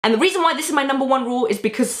And the reason why this is my #1 rule is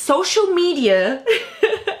because social media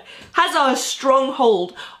has a strong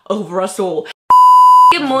hold over us all.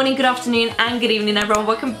 Good morning, good afternoon, and good evening, everyone.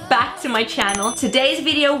 Welcome back to my channel. Today's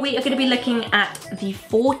video, we are going to be looking at the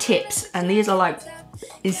 4 tips, and these are like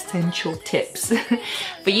essential tips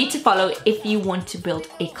for you to follow if you want to build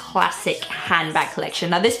a classic handbag collection.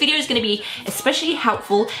 Now, this video is going to be especially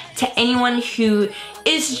helpful to anyone who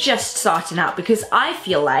is just starting out, because I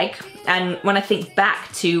feel like, and when I think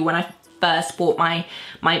back to when I first bought my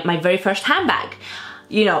very first handbag,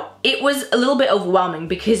 you know, it was a little bit overwhelming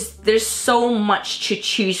because there's so much to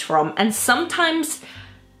choose from, and sometimes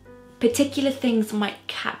particular things might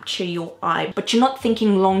capture your eye, but you're not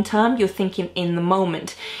thinking long term, you're thinking in the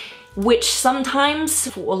moment, which sometimes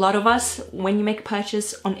for a lot of us, when you make a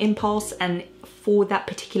purchase on impulse and for that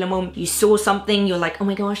particular moment you saw something, you're like, oh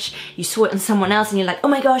my gosh, you saw it in someone else and you're like, oh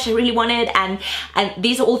my gosh, I really want it, and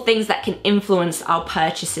these are all things that can influence our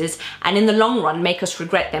purchases and in the long run make us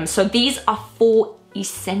regret them. So these are 4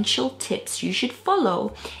 essential tips you should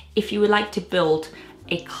follow if you would like to build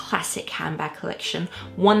a classic handbag collection,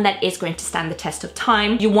 one that is going to stand the test of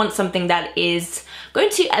time. You want something that is going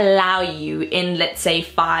to allow you in, let's say,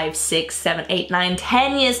 5, 6, 7, 8, 9,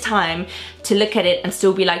 10 years time to look at it and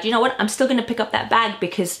still be like, you know what, I'm still gonna pick up that bag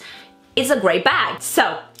because it's a great bag.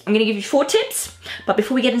 So I'm gonna give you 4 tips, but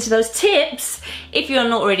before we get into those tips, if you're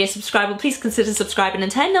not already a subscriber, please consider subscribing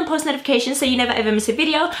and turn on post notifications so you never ever miss a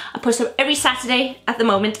video. I post them every Saturday at the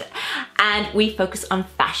moment, and we focus on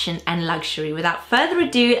fashion and luxury. Without further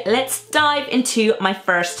ado, let's dive into my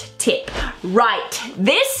first tip. Right,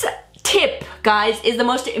 this tip, guys, is the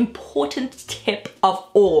most important tip of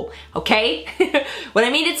all, okay? When I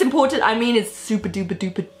mean it's important, I mean it's super duper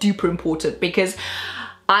duper duper important, because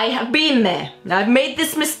I have been there. I've made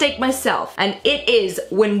this mistake myself, and it is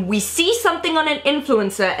when we see something on an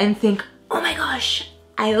influencer and think, oh my gosh,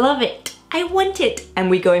 I love it, I want it, and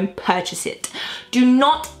we go and purchase it. Do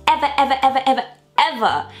not ever, ever, ever, ever,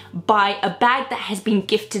 ever buy a bag that has been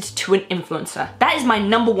gifted to an influencer. That is my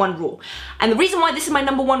 #1 rule. And the reason why this is my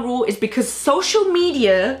 #1 rule is because social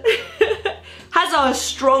media has a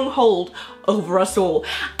strong hold over us all.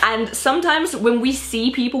 And sometimes when we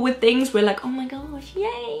see people with things, we're like, oh my gosh,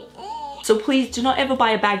 yay. So please do not ever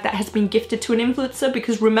buy a bag that has been gifted to an influencer,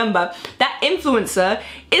 because remember, that influencer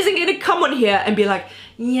isn't gonna come on here and be like,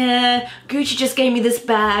 yeah, Gucci just gave me this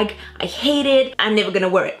bag, I hate it, I'm never gonna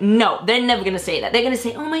wear it. No, they're never gonna say that. They're gonna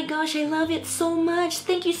say, oh my gosh, I love it so much,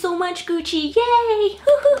 thank you so much, Gucci, yay,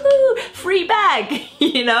 free bag,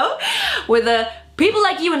 you know? With people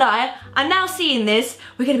like you and I are now seeing this,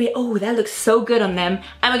 we're gonna be, oh, that looks so good on them,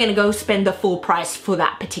 and we're gonna go spend the full price for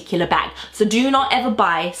that particular bag. So do not ever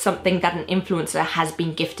buy something that an influencer has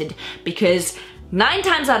been gifted, because 9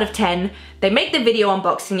 times out of 10, they make the video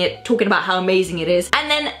unboxing it, talking about how amazing it is,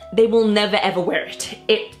 and then they will never ever wear it.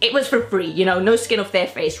 It was for free, you know, no skin off their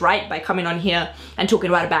face, right? By coming on here and talking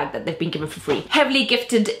about a bag that they've been given for free. Heavily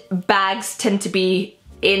gifted bags tend to be,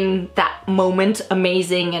 in that moment,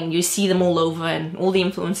 amazing, and you see them all over, and all the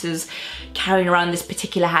influencers carrying around this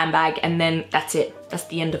particular handbag, and then that's it. That's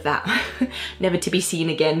the end of that. Never to be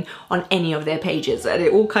seen again on any of their pages. And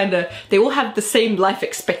it all they all have the same life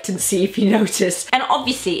expectancy, if you notice. And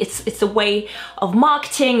obviously it's a way of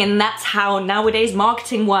marketing, and that's how nowadays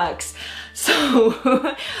marketing works.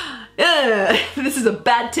 So this is a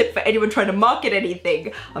bad tip for anyone trying to market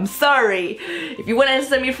anything. I'm sorry. If you want to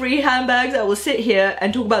send me free handbags, I will sit here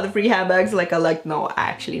and talk about the free handbags like no,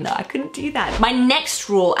 actually no, I couldn't do that. My next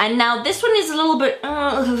rule, and now this one is a little bit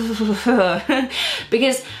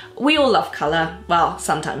because we all love color. Well,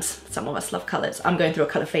 sometimes some of us love colors. I'm going through a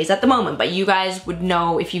color phase at the moment, but you guys would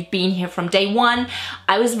know if you've been here from day one,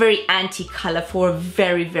 I was very anti-color for a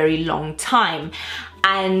very, very long time.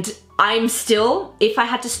 And I'm still, if I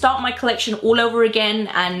had to start my collection all over again,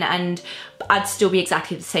 and I'd still be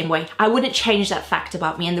exactly the same way. I wouldn't change that fact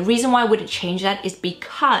about me. And the reason why I wouldn't change that is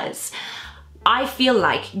because I feel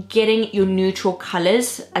like getting your neutral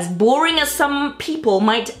colors, as boring as some people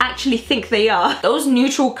might actually think they are, those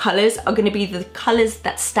neutral colors are gonna be the colors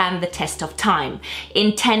that stand the test of time.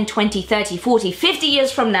 In 10, 20, 30, 40, 50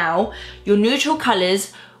 years from now, your neutral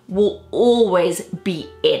colors will always be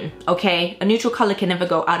in, okay? A neutral color can never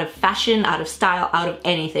go out of fashion, out of style, out of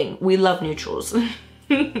anything. We love neutrals.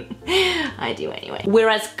 I do anyway.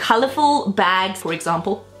 Whereas colorful bags, for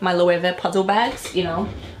example, my Loewe puzzle bags, you know.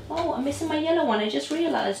 Oh, I'm missing my yellow one, I just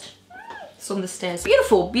realized. It's on the stairs.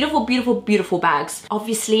 Beautiful, beautiful, beautiful, beautiful bags.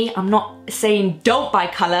 Obviously, I'm not saying don't buy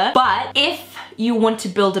color, but if you want to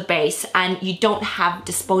build a base and you don't have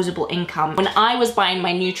disposable income, when I was buying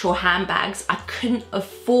my neutral handbags, I couldn't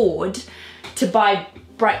afford to buy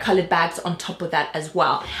bright colored bags on top of that as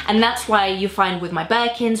well. And that's why you find with my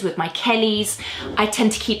Birkins, with my Kellys, I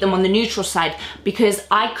tend to keep them on the neutral side, because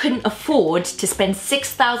I couldn't afford to spend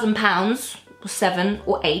 £6,000 or 7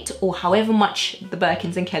 or 8 or however much the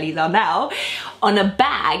Birkins and Kellys are now on a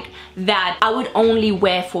bag that I would only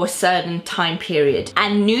wear for a certain time period.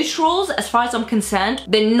 And neutrals, as far as I'm concerned,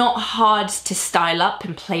 they're not hard to style up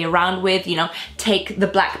and play around with. You know, take the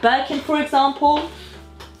black Birkin for example.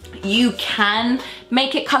 You can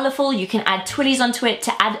make it colorful, you can add twillies onto it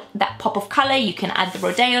to add that pop of color, you can add the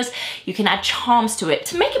rodeos, you can add charms to it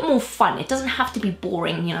to make it more fun. It doesn't have to be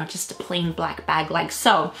boring, you know, just a plain black bag like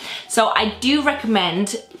so. So I do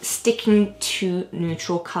recommend sticking to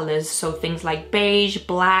neutral colors, so things like beige,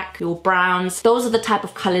 black, your browns, those are the type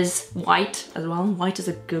of colors. White as well, white is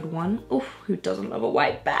a good one. Oof, who doesn't love a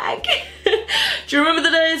white bag? Do you remember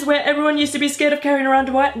the days where everyone used to be scared of carrying around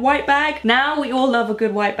a white bag? Now we all love a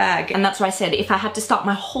good white bag. And that's why I said if I had to start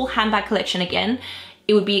my whole handbag collection again,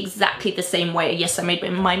 it would be exactly the same way. Yes, I made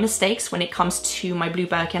my mistakes when it comes to my blue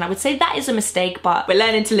Birkin. I would say that is a mistake, but we're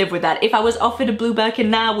learning to live with that. If I was offered a blue Birkin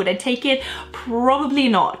now, would I take it? Probably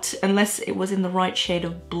not, unless it was in the right shade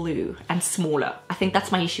of blue and smaller. I think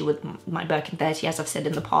that's my issue with my Birkin 30, as I've said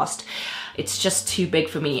in the past. It's just too big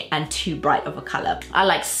for me and too bright of a color. I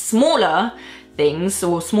like smaller things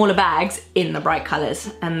or smaller bags in the bright colors,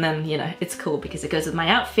 and then, you know, it's cool because it goes with my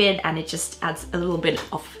outfit and it just adds a little bit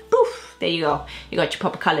of poof. There you go, you got your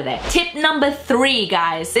proper color there. Tip number 3,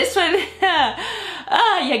 guys. This one,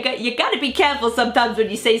 you gotta be careful sometimes when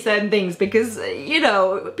you say certain things, because, you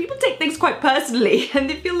know, people take things quite personally and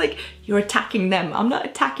they feel like you're attacking them. I'm not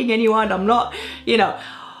attacking anyone, I'm not, you know,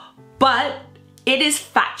 but it is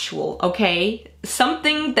factual, okay?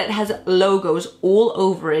 Something that has logos all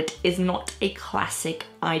over it is not a classic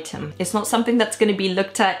item. It's not something that's going to be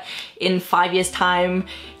looked at in 5 years time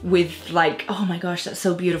with like, oh my gosh, that's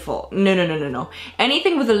so beautiful. No, no, no, no, no.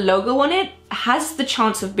 Anything with a logo on it has the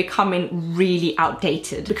chance of becoming really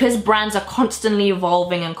outdated, because brands are constantly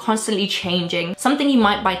evolving and constantly changing. Something you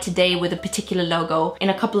might buy today with a particular logo in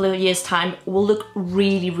a couple of years time will look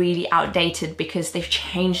really, really outdated because they've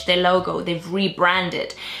changed their logo, they've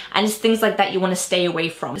rebranded, and it's things like that you want to stay away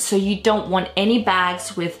from. So you don't want any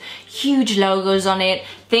bags with huge logos on it.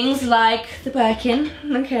 Things like the Birkin,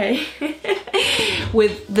 okay,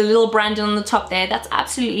 with the little branding on the top there, that's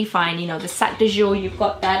absolutely fine. You know, the Sac de Jour, you've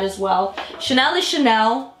got that as well. Chanel is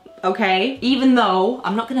Chanel, okay? Even though,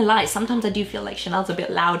 I'm not gonna lie, sometimes I do feel like Chanel's a bit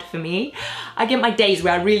loud for me. I get my days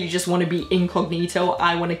where I really just want to be incognito.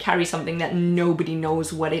 I want to carry something that nobody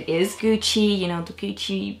knows what it is. Gucci, you know, the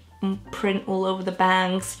Gucci print all over the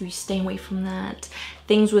bags, you stay away from that.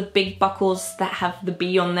 Things with big buckles that have the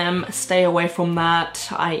B on them, stay away from that,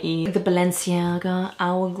 i.e. the Balenciaga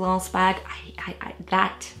hourglass bag.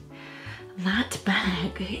 That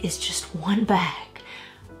bag is just one bag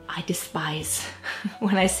I despise.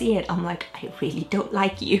 When I see it, I'm like, I really don't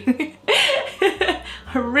like you. I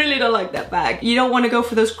really don't like that bag. You don't want to go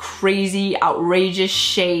for those crazy, outrageous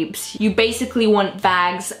shapes. You basically want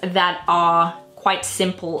bags that are quite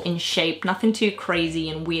simple in shape, nothing too crazy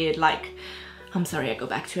and weird like, I'm sorry, I go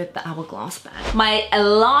back to it, the hourglass bag. My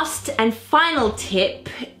last and final tip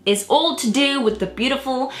is all to do with the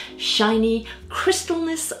beautiful, shiny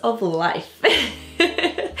crystalness of life.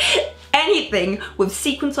 Anything with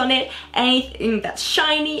sequins on it, anything that's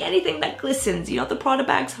shiny, anything that glistens. You know, the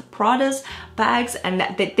Prada's bags, and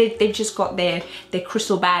that they've just got their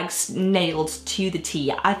crystal bags nailed to the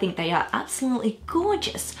T. I think they are absolutely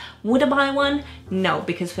gorgeous. Would I buy one? No,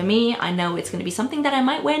 because for me, I know it's gonna be something that I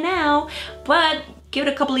might wear now, but give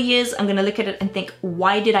it a couple of years, I'm gonna look at it and think,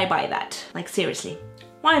 why did I buy that? Like, seriously,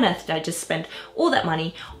 why on earth did I just spend all that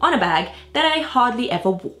money on a bag that I hardly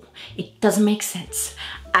ever wore? It doesn't make sense.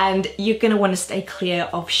 And you're gonna wanna stay clear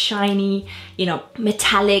of shiny, you know,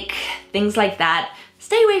 metallic, things like that.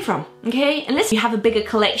 Stay away from, okay? Unless you have a bigger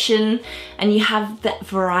collection and you have that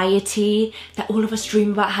variety that all of us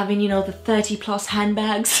dream about having, you know, the 30+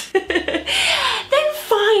 handbags, then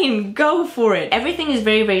fine, go for it. Everything is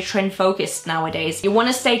very, very trend focused nowadays. You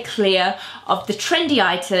wanna stay clear of the trendy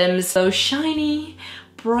items, those shiny,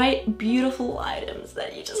 bright, beautiful items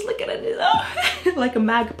that you just look at it, oh, like a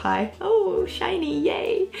magpie. Oh, shiny,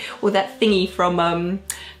 yay. Or that thingy from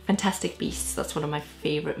Fantastic Beasts. That's one of my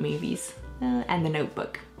favorite movies. And The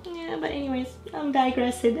Notebook. Yeah, but anyways, I'm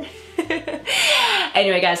digressing.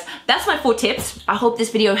 Anyway guys, that's my 4 tips. I hope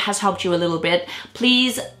this video has helped you a little bit.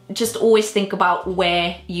 Please just always think about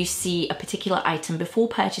where you see a particular item before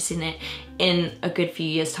purchasing it in a good few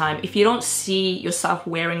years time. If you don't see yourself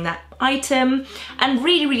wearing that item, and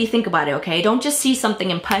really think about it, okay? Don't just see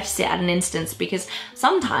something and purchase it at an instance, because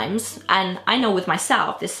sometimes, and I know with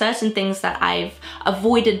myself, there's certain things that I've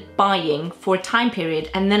avoided buying for a time period,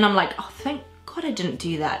 and then I'm like, oh, thank God I didn't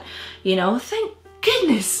do that, you know, thank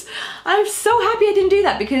goodness. I'm so happy I didn't do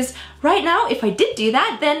that, because right now, if I did do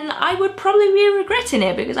that, then I would probably be regretting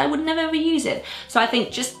it, because I would never ever use it. So I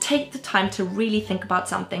think just take the time to really think about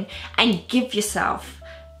something and give yourself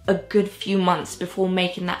a good few months before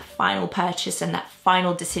making that final purchase and that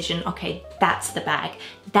final decision. Okay, that's the bag.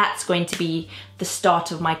 That's going to be the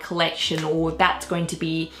start of my collection, or that's going to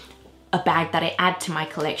be a bag that I add to my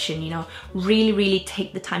collection, you know. Really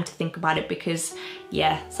take the time to think about it, because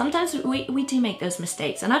yeah, sometimes we do make those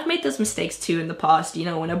mistakes, and I've made those mistakes too in the past, you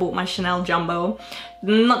know, when I bought my Chanel Jumbo.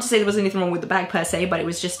 Not to say there was anything wrong with the bag per se, but it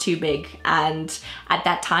was just too big, and at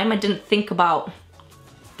that time I didn't think about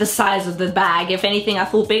the size of the bag. If anything, I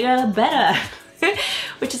thought bigger, better.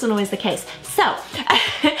 Which isn't always the case. So,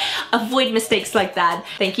 avoid mistakes like that.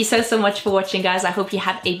 Thank you so much for watching, guys. I hope you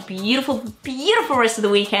have a beautiful rest of the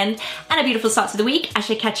weekend and a beautiful start to the week. I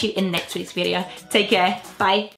shall catch you in next week's video. Take care. Bye.